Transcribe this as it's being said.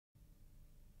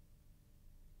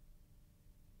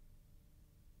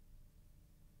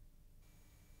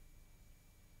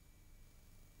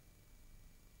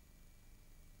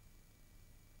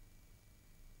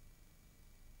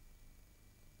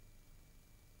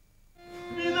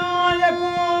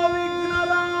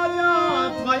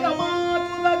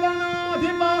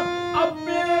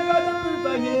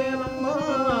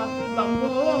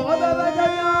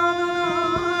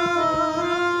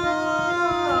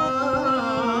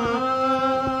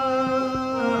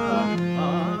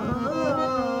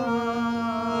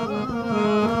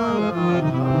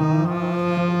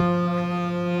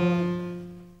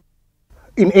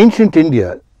In ancient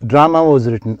India, drama was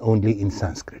written only in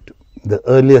Sanskrit. The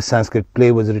earliest Sanskrit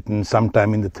play was written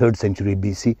sometime in the 3rd century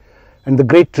BC, and the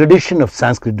great tradition of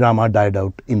Sanskrit drama died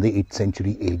out in the 8th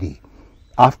century AD.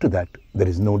 After that, there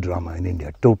is no drama in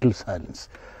India, total silence.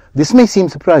 This may seem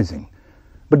surprising,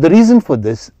 but the reason for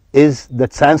this is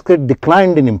that Sanskrit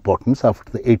declined in importance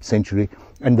after the 8th century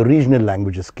and the regional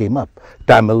languages came up.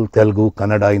 Tamil, Telugu,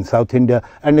 Kannada in South India,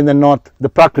 and in the north the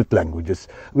Prakrit languages,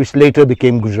 which later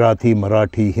became Gujarati,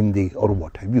 Marathi, Hindi or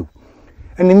what have you.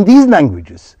 And in these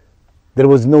languages there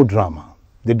was no drama.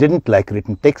 They didn't like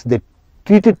written text. They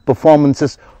treated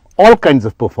performances, all kinds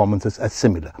of performances, as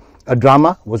similar. A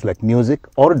drama was like music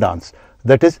or dance.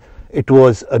 That is, it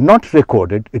was not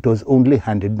recorded, it was only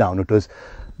handed down. It was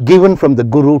given from the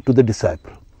guru to the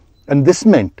disciple. And this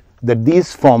meant that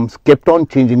these forms kept on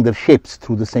changing their shapes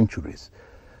through the centuries.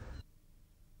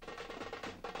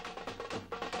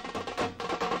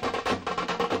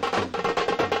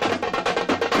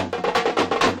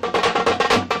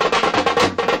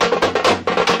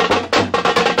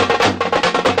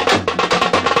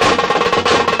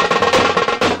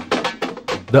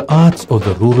 The arts of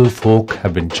the rural folk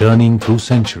have been journeying through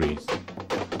centuries,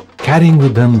 carrying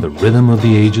with them the rhythm of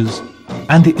the ages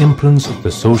and the imprints of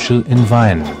the social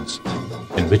environments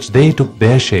in which they took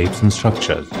their shapes and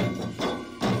structures.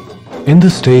 In the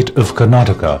state of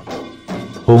Karnataka,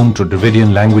 home to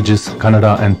Dravidian languages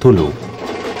Kannada and Tulu,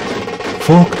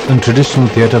 folk and traditional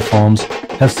theatre forms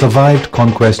have survived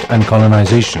conquest and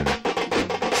colonization,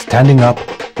 standing up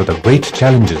to the great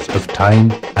challenges of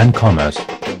time and commerce.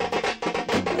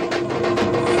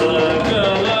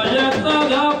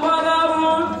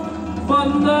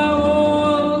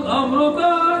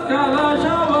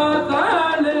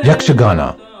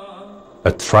 Yakshagana,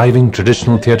 a thriving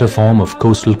traditional theatre form of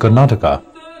coastal Karnataka,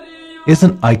 is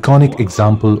an iconic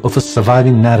example of a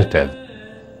surviving narrative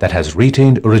that has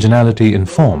retained originality in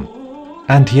form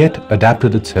and yet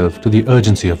adapted itself to the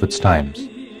urgency of its times.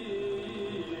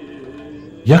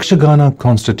 Yakshagana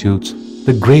constitutes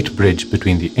the great bridge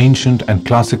between the ancient and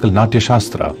classical Natya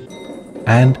Shastra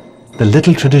and the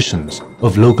little traditions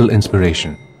of local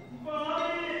inspiration.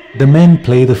 The men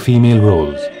play the female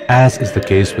roles, as is the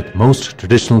case with most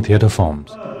traditional theatre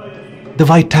forms. The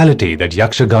vitality that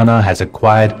Yakshagana has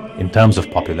acquired in terms of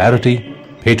popularity,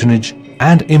 patronage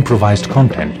and improvised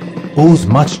content owes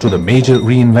much to the major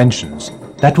reinventions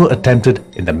that were attempted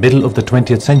in the middle of the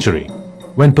 20th century,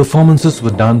 when performances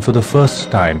were done for the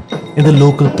first time in the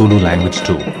local Tulu language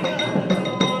too.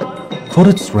 For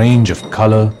its range of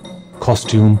colour,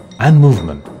 costume and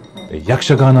movement, the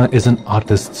Yakshagana is an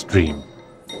artist's dream.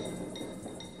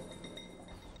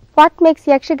 What makes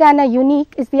Yakshagana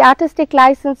unique is the artistic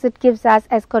license it gives us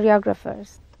as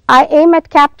choreographers. I aim at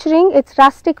capturing its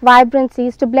rustic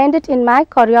vibrancies to blend it in my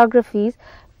choreographies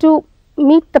to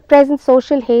meet the present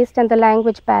social haste and the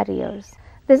language barriers.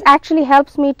 This actually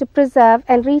helps me to preserve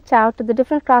and reach out to the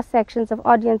different cross sections of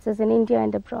audiences in India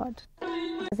and abroad.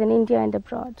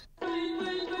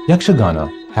 Yakshagana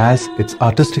has its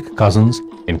artistic cousins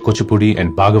in Kuchipudi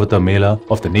and Bhagavata Mela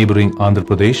of the neighbouring Andhra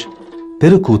Pradesh,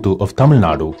 Tirukuttu of Tamil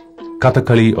Nadu,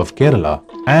 Kathakali of Kerala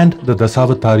and the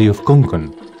Dasavatari of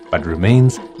Konkan, but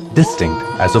remains distinct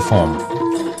as a form.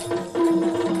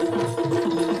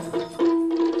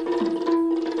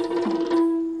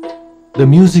 The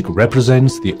music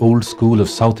represents the old school of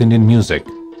South Indian music,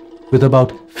 with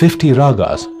about 50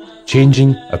 ragas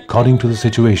changing according to the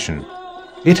situation.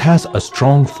 It has a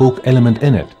strong folk element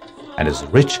in it and is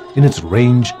rich in its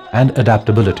range and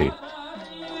adaptability.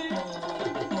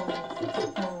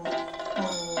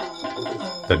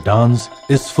 The dance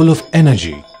is full of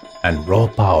energy and raw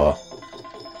power.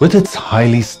 With its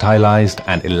highly stylized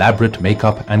and elaborate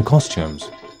makeup and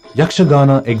costumes,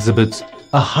 Yakshagana exhibits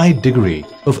a high degree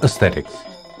of aesthetics.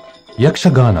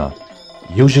 Yakshagana,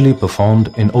 usually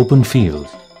performed in open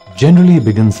fields, generally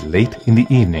begins late in the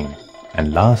evening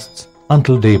and lasts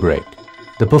until daybreak.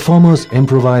 The performers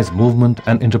improvise movement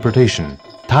and interpretation,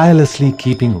 tirelessly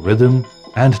keeping rhythm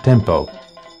and tempo.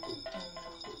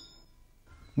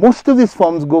 Most of these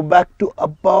forms go back to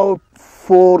about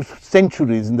 4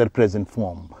 centuries in their present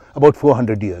form, about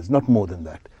 400 years, not more than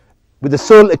that. With the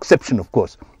sole exception, of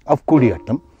course, of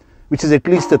Kudiyattam, which is at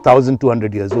least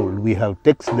 1,200 years old. We have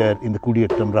texts there in the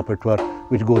Kudiyattam repertoire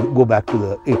which go back to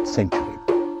the 8th century.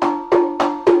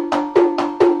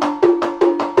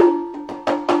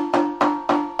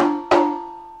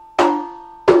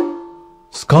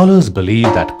 Scholars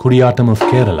believe that Kudiyattam of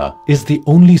Kerala is the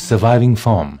only surviving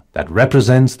form that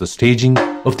represents the staging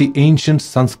of the ancient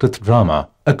Sanskrit drama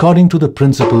according to the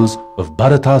principles of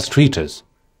Bharata's treatise,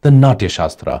 the Natya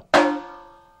Shastra.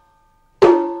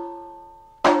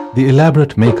 The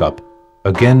elaborate makeup,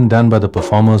 again done by the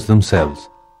performers themselves,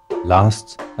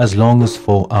 lasts as long as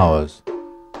 4 hours.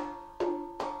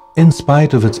 In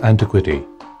spite of its antiquity,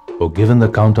 or given the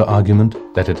counter-argument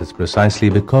that it is precisely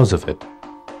because of it,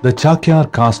 the Chakyar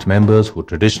caste members who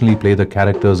traditionally play the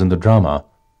characters in the drama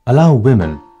allow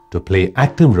women to play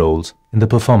active roles in the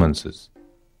performances.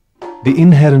 The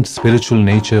inherent spiritual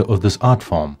nature of this art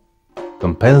form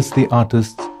compels the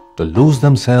artists to lose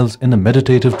themselves in a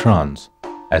meditative trance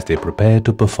as they prepare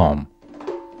to perform.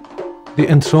 The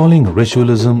enthralling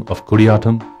ritualism of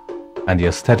Kudiyattam and the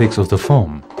aesthetics of the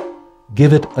form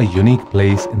give it a unique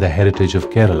place in the heritage of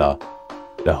Kerala,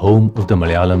 the home of the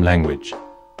Malayalam language.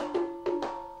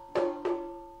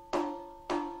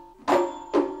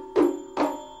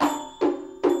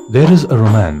 There is a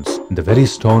romance in the very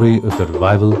story of the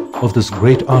revival of this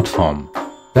great art form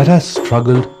that has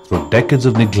struggled through decades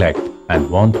of neglect and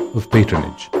want of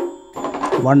patronage.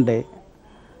 One day,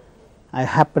 I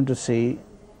happened to see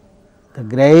the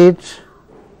great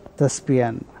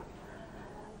thespian,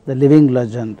 the living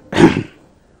legend,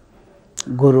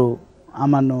 Guru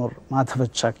Amanur Madhava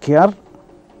Chakyar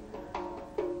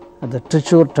at the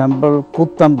Trichur temple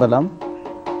Kuttambalam,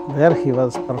 where he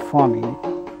was performing.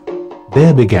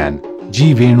 There began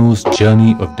G. Venu's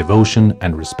journey of devotion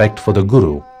and respect for the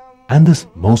Guru and this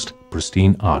most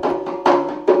pristine art.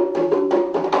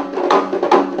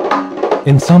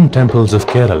 In some temples of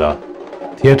Kerala,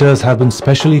 theatres have been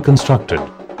specially constructed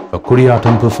for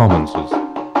Kudiyattam performances.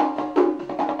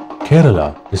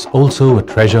 Kerala is also a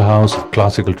treasure house of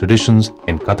classical traditions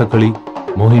in Kathakali,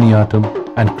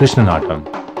 Mohiniyattam and Krishnanattam.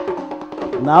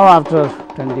 Now after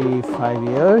 25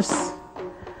 years,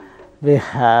 we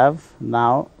have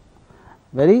now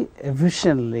very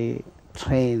efficiently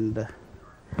trained,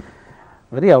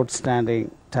 very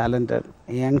outstanding, talented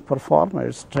young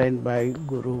performers trained by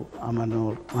Guru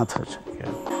Amanur Madhava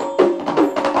Chakyar.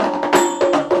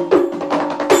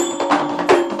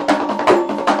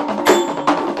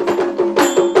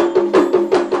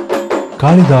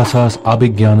 Kalidasa's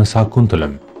Abhigyana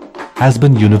Sakuntalam has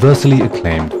been universally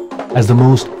acclaimed as the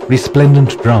most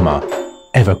resplendent drama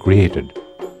ever created.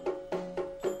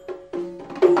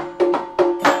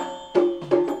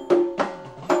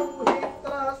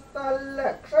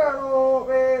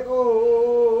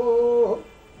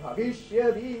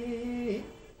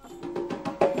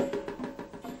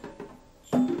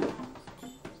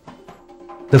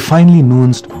 The finely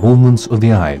nuanced movements of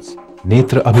the eyes,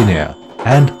 Netra Abhinaya,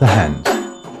 and the hands,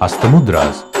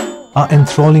 Hastamudras, are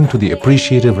enthralling to the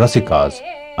appreciative Rasikas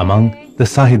among the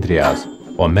Sahidriyas,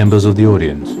 or members of the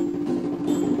audience.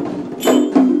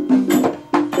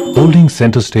 Holding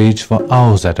center stage for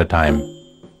hours at a time,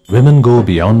 women go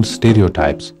beyond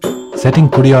stereotypes, setting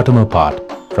Kudiyattam apart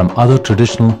from other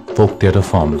traditional folk theatre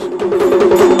forms.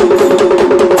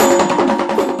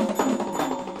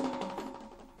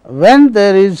 When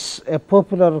there is a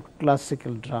popular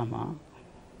classical drama,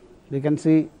 we can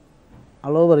see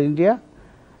all over India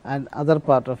and other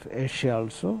part of Asia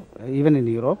also, even in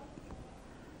Europe,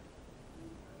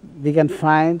 we can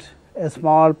find a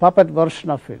small puppet version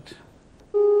of it.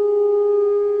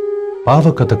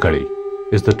 Pava Kathakali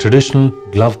is the traditional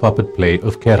glove puppet play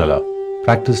of Kerala,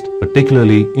 practiced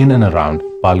particularly in and around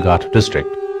Palghat district.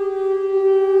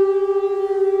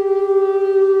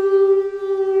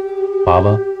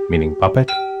 Pava meaning puppet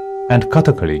and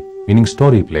Kathakali meaning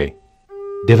story play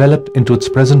developed into its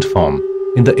present form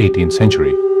in the 18th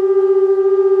century.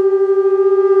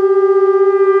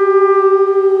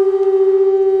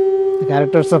 The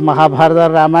characters of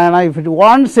Mahabharata, Ramayana, if it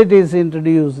once it is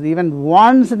introduced, even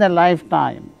once in a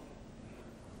lifetime,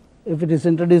 if it is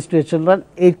introduced to children,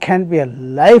 it can be a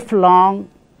lifelong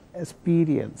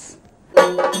experience.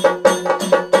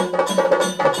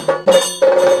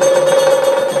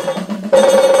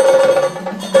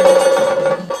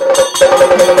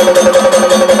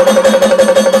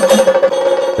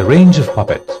 The range of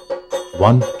puppets,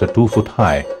 1 to 2 foot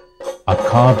high, are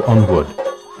carved on wood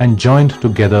and joined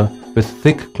together with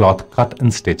thick cloth cut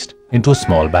and stitched into a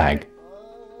small bag.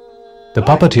 The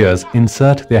puppeteers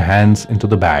insert their hands into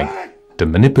the bag to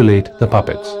manipulate the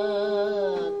puppets.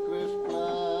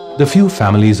 The few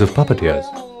families of puppeteers,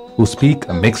 who speak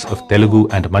a mix of Telugu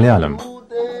and Malayalam,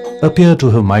 appear to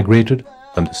have migrated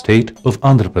from the state of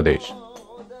Andhra Pradesh.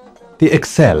 They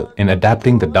excel in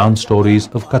adapting the dance stories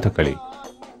of Kathakali.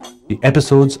 The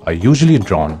episodes are usually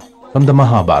drawn from the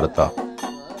Mahabharata.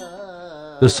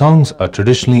 The songs are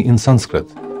traditionally in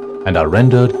Sanskrit and are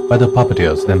rendered by the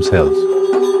puppeteers themselves.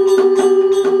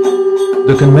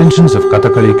 The conventions of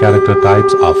Kathakali character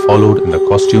types are followed in the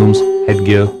costumes,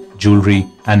 headgear, jewelry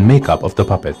and makeup of the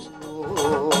puppets.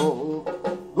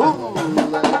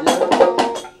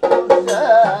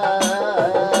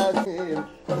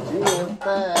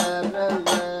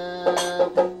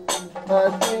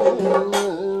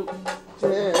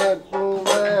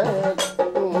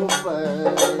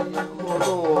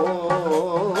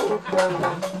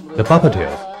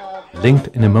 puppeteers, linked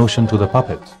in emotion to the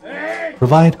puppets,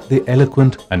 provide the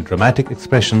eloquent and dramatic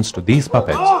expressions to these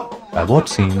puppets by what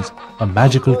seems a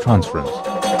magical transference.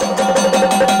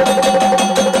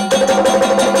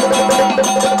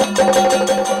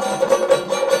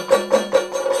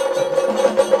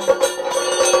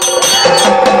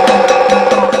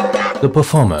 The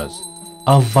performers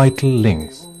are vital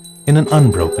links in an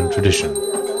unbroken tradition.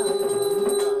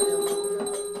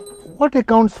 What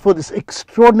accounts for this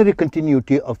extraordinary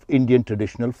continuity of Indian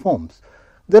traditional forms?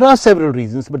 There are several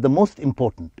reasons, but the most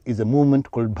important is a movement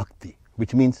called bhakti,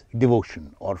 which means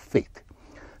devotion or faith.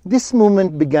 This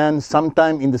movement began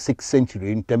sometime in the 6th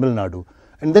century in Tamil Nadu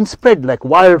and then spread like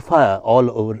wildfire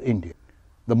all over India.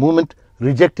 The movement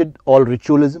rejected all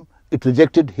ritualism, it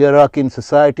rejected hierarchy in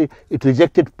society, it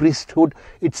rejected priesthood.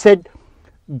 It said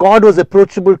God was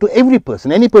approachable to every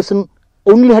person. Any person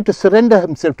only had to surrender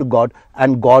himself to God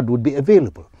and God would be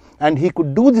available. And he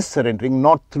could do this surrendering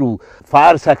not through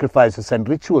fire sacrifices and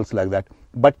rituals like that,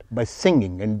 but by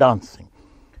singing and dancing.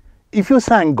 If you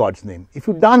sang God's name, if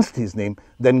you danced his name,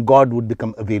 then God would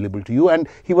become available to you, and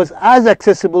he was as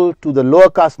accessible to the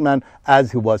lower caste man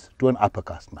as he was to an upper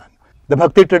caste man. The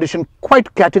Bhakti tradition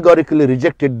quite categorically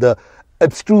rejected the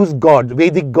abstruse gods,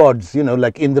 Vedic gods,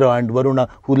 like Indra and Varuna,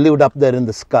 who lived up there in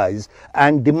the skies,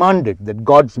 and demanded that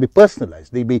gods be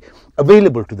personalized, they be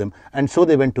available to them. And so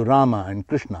they went to Rama and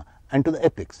Krishna and to the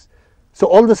epics. So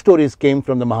all the stories came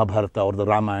from the Mahabharata or the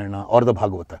Ramayana or the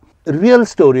Bhagavata. Real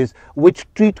stories which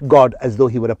treat God as though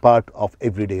he were a part of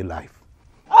everyday life.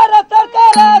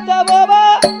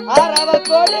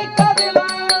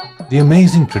 The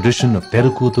amazing tradition of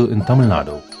Terukuthu in Tamil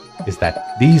Nadu is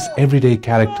that these everyday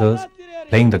characters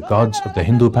playing the gods of the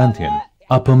Hindu pantheon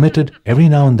are permitted every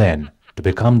now and then to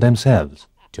become themselves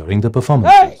during the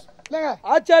performances.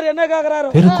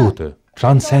 Terukuthu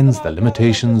transcends the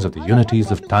limitations of the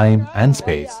unities of time and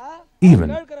space,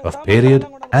 even of period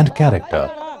and character,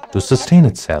 to sustain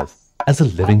itself as a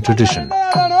living tradition.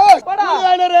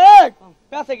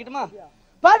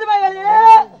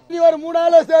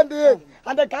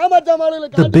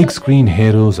 The big screen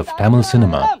heroes of Tamil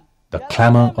cinema, the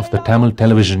clamour of the Tamil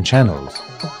television channels,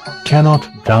 cannot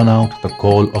drown out the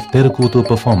call of Terukuthu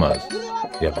performers,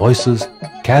 their voices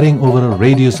carrying over a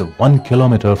radius of 1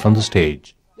 kilometer from the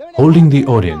stage, holding the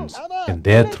audience in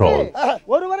their thrall.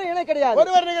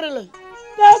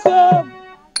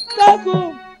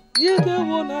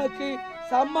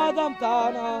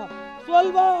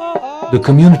 The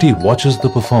community watches the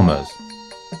performers,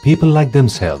 people like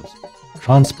themselves,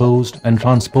 transposed and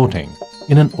transporting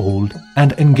in an old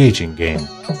and engaging game.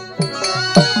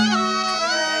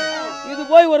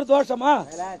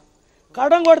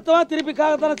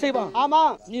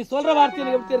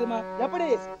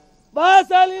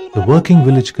 The working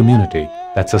village community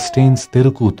that sustains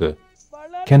Terukuthu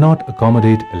cannot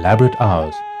accommodate elaborate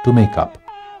hours to make up.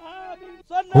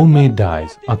 Homemade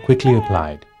dyes are quickly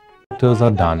applied. Characters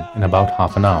are done in about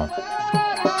half an hour.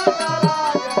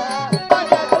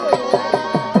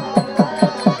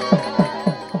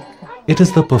 It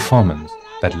is the performance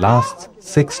that lasts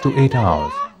 6 to 8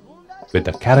 hours, with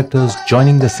the characters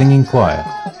joining the singing choir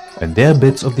when their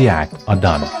bits of the act are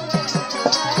done.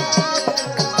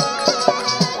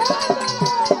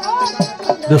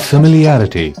 The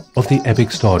familiarity of the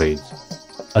epic stories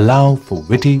allow for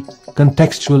witty,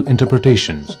 contextual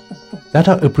interpretations that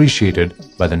are appreciated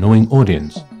by the knowing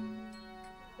audience.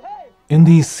 In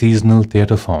these seasonal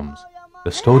theatre forms,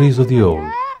 the stories of the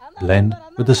old blend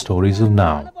with the stories of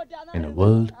now in a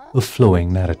world of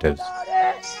flowing narratives.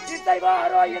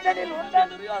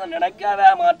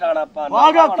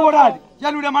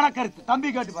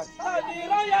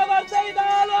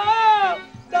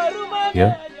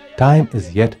 Here, time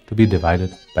is yet to be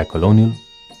divided by colonial,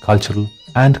 cultural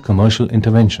and commercial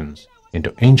interventions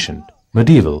into ancient,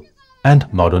 medieval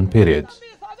and modern periods.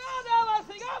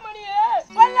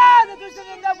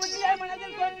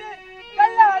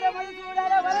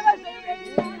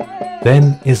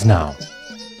 Then is now.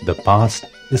 The past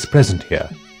is present here,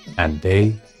 and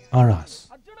they are us.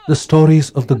 The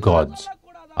stories of the gods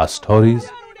are stories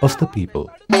of the people.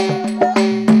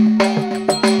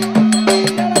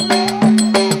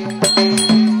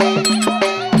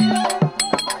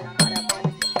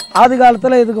 ஆதி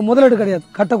காலத்துல இதுக்கு முதலீடு கிடையாது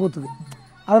கட்டக்கூத்துக்கு.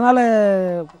 அதனால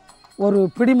ஒரு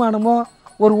பிடிமானமோ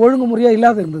ஒரு ஒழுங்குமுறையோ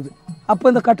இல்லாத இருந்தது. அப்போ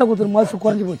இந்த கட்டக்கூத்து மதிப்பு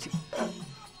குறைஞ்சு போச்சு.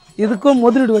 இதுக்கும்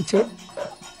முதலீடு வைக்கணும்.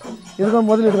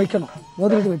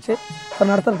 முதலீடு வச்சு இப்போ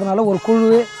நடத்துறதுனால ஒரு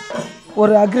குழு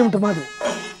ஒரு அக்ரிமெண்ட் மாதிரி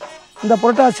இந்த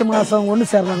புரட்டாசி மாதம் ஒன்று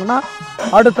சேர்ந்தாங்கன்னா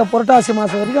அடுத்த புரட்டாசி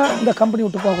மாதம் வரைக்கும் இந்த கம்பெனி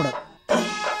விட்டு போகக்கூடாது.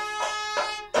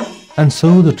 And so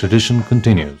the tradition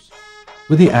continues.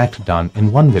 With the act done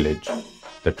in one village,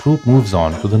 the troupe moves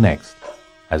on to the next,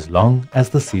 as long as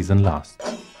the season lasts.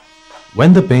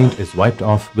 When the paint is wiped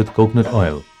off with coconut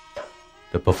oil,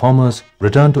 the performers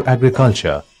return to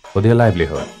agriculture for their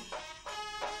livelihood.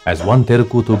 As one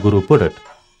Terukutu guru put it,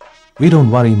 we don't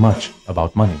worry much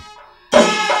about money.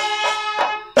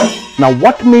 Now,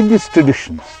 what made these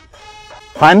traditions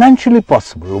financially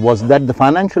possible was that the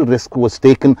financial risk was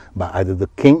taken by either the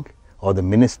king or the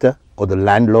minister or the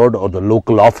landlord or the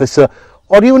local officer,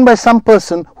 or even by some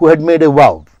person who had made a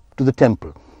vow to the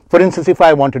temple. For instance, if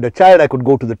I wanted a child, I could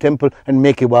go to the temple and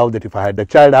make a vow that if I had a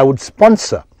child, I would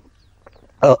sponsor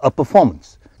a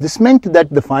performance. This meant that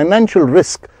the financial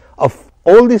risk of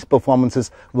all these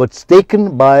performances was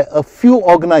taken by a few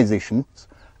organizations,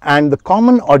 and the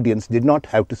common audience did not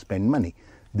have to spend money.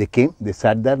 They came, they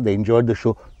sat there, they enjoyed the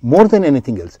show. More than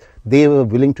anything else, they were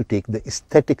willing to take the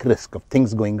aesthetic risk of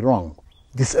things going wrong.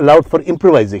 This allowed for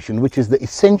improvisation, which is the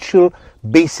essential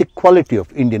basic quality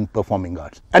of Indian performing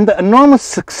arts. And the enormous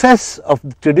success of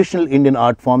the traditional Indian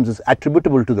art forms is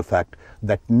attributable to the fact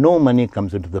that no money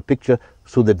comes into the picture,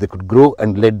 so that they could grow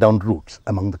and let down roots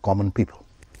among the common people.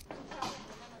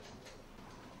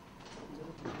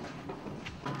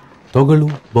 Togalu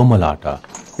Bommalata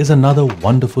is another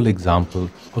wonderful example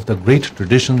of the great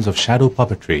traditions of shadow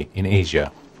puppetry in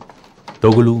Asia.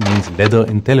 Togalu means leather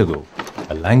in Telugu,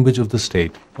 a language of the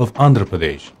state of Andhra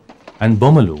Pradesh, and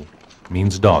Bommalu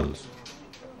means dolls.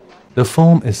 The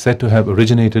form is said to have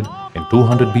originated in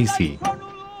 200 BC,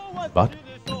 but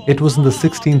it was in the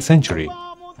 16th century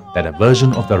that a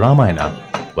version of the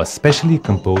Ramayana was specially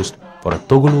composed for a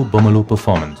Togalu Bommalu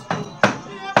performance.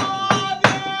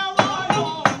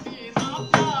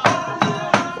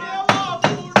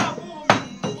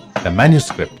 The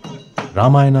manuscript,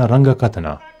 Ramayana Ranga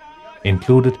Kathana,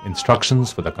 included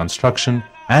instructions for the construction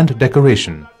and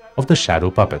decoration of the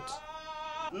shadow puppets.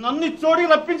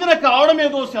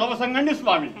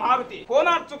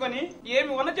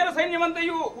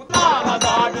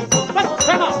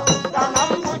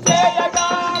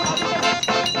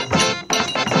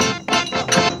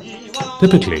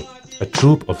 Typically, a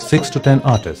troupe of 6 to 10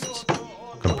 artists,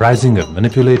 comprising of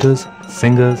manipulators,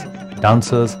 singers,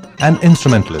 dancers and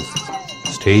instrumentalists,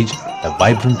 stage the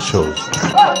vibrant shows.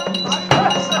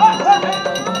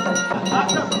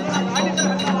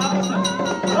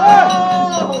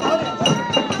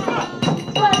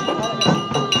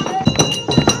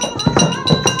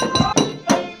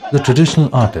 The traditional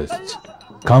artists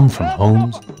come from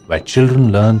homes where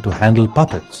children learn to handle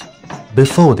puppets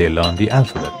before they learn the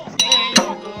alphabet.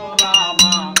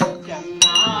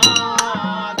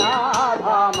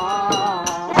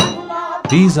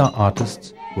 These are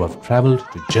artists who have travelled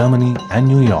to Germany and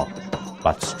New York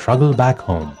but struggle back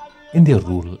home in their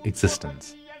rural existence.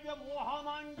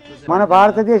 మన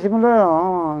భారతదేశంలో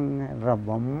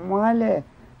బొమ్మలే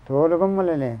తోలు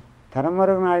బొమ్మలే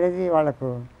తరమరుగున ఆడేది వాళ్ళకు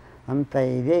అంత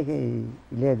ఇదే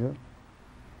లేదు.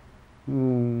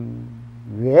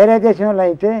 వేరే దేశంలో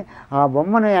అయితే ఆ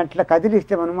బొమ్మను అట్లా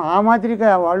కదిలిస్తే మనం ఆ మాదిరిగా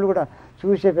వాళ్ళు కూడా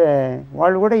చూసే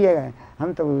వాళ్ళు కూడా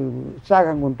అంత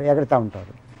ఉత్సాహంగా ఉంటారు, ఎగరుతూ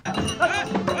ఉంటారు.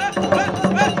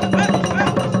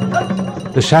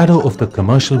 The shadow of the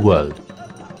commercial world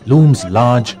looms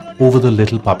large over the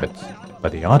little puppets,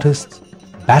 but the artists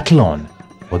battle on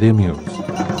for their muse.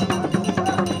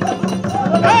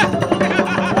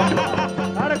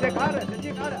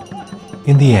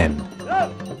 In the end,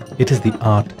 it is the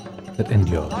art that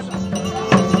endures.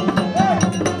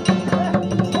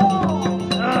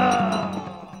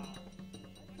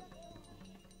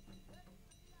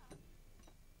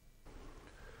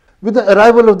 With the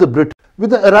arrival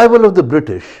of the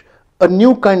British, a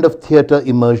new kind of theatre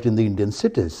emerged in the Indian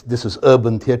cities. This was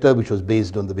urban theatre, which was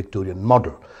based on the Victorian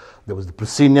model. There was the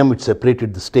proscenium, which separated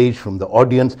the stage from the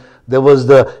audience. There was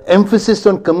the emphasis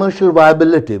on commercial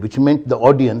viability, which meant the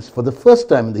audience, for the first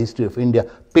time in the history of India,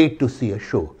 paid to see a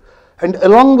show. And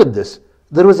along with this,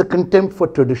 there was a contempt for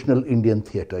traditional Indian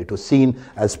theatre. It was seen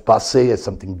as passé, as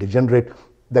something degenerate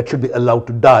that should be allowed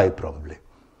to die, probably.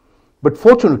 But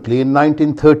fortunately, in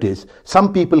 1930s, some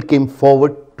people came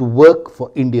forward to work for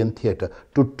Indian theatre,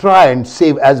 to try and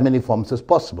save as many forms as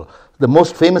possible. The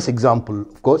most famous example,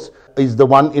 of course, is the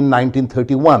one in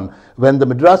 1931, when the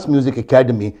Madras Music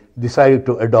Academy decided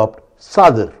to adopt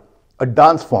Sadar, a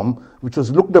dance form which was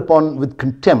looked upon with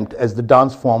contempt as the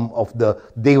dance form of the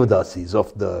Devadasis, of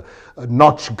the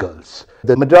Nautch girls.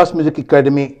 The Madras Music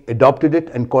Academy adopted it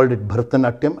and called it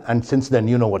Bharatanatyam, and since then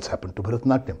you know what's happened to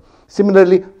Bharatanatyam.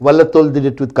 Similarly, Vallatol did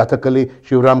it with Kathakali,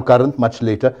 Shivram Karant much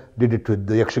later did it with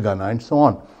the Yakshagana and so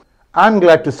on. I'm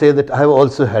glad to say that I have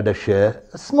also had a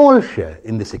small share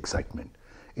in this excitement.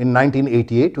 In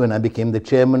 1988, when I became the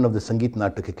chairman of the Sangeet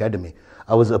Natak Academy,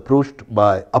 I was approached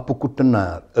by Appukuttan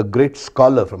Nayar, a great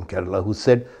scholar from Kerala, who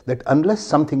said that unless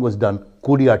something was done,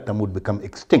 Kudiyattam would become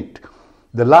extinct.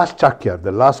 The last Chakyar,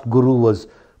 the last guru, was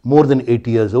more than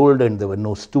 80 years old, and there were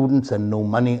no students and no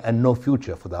money and no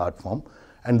future for the art form.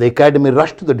 And the academy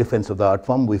rushed to the defense of the art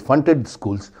form. We funded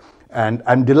schools, and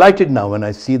I'm delighted now when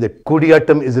I see that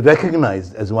Kudiyattam is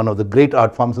recognized as one of the great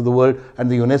art forms of the world, and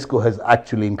the UNESCO has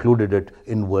actually included it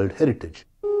in World Heritage.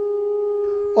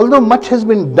 Although much has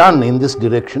been done in this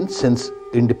direction since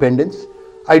independence,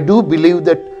 I do believe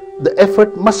that the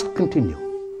effort must continue.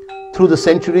 Through the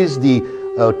centuries, the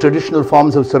traditional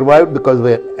forms have survived because of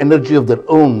their energy of their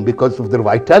own, because of their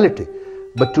vitality.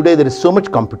 But today there is so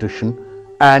much competition,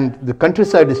 and the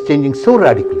countryside is changing so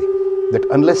radically that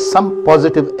unless some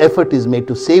positive effort is made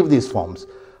to save these forms,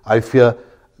 I fear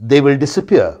they will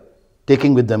disappear,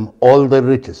 taking with them all their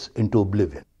riches into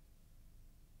oblivion.